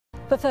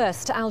But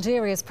first,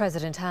 Algeria's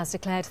president has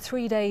declared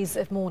 3 days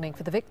of mourning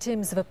for the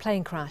victims of a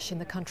plane crash in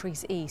the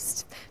country's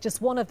east.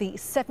 Just one of the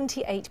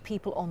 78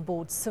 people on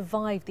board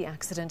survived the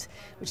accident,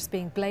 which is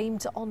being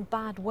blamed on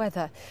bad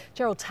weather.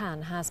 Gerald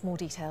Tan has more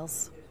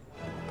details.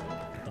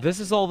 This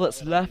is all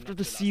that's left of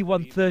the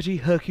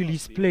C-130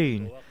 Hercules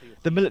plane.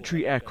 The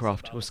military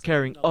aircraft was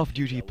carrying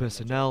off-duty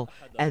personnel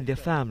and their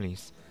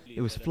families.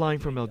 It was flying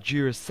from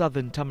Algeria's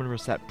southern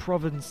Tamanrasset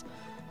province,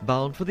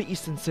 bound for the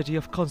eastern city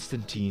of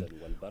Constantine,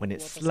 when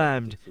it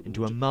slammed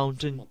into a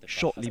mountain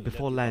shortly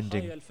before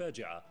landing.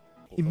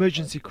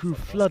 Emergency crew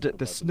flooded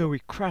the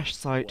snowy crash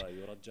site,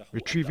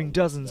 retrieving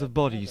dozens of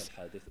bodies,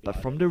 but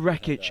from the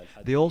wreckage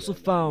they also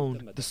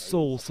found the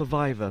sole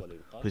survivor,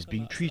 who is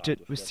being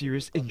treated with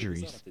serious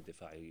injuries.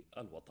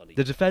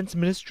 The Defense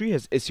Ministry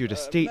has issued a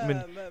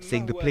statement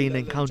saying the plane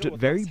encountered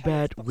very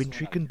bad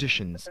wintry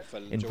conditions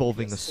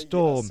involving a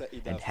storm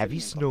and heavy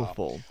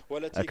snowfall.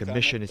 A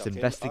commission is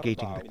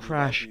investigating the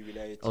crash,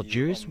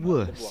 Algeria's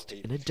worst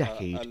in a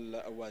decade.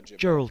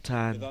 Gerald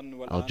Tan,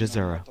 Al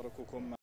Jazeera.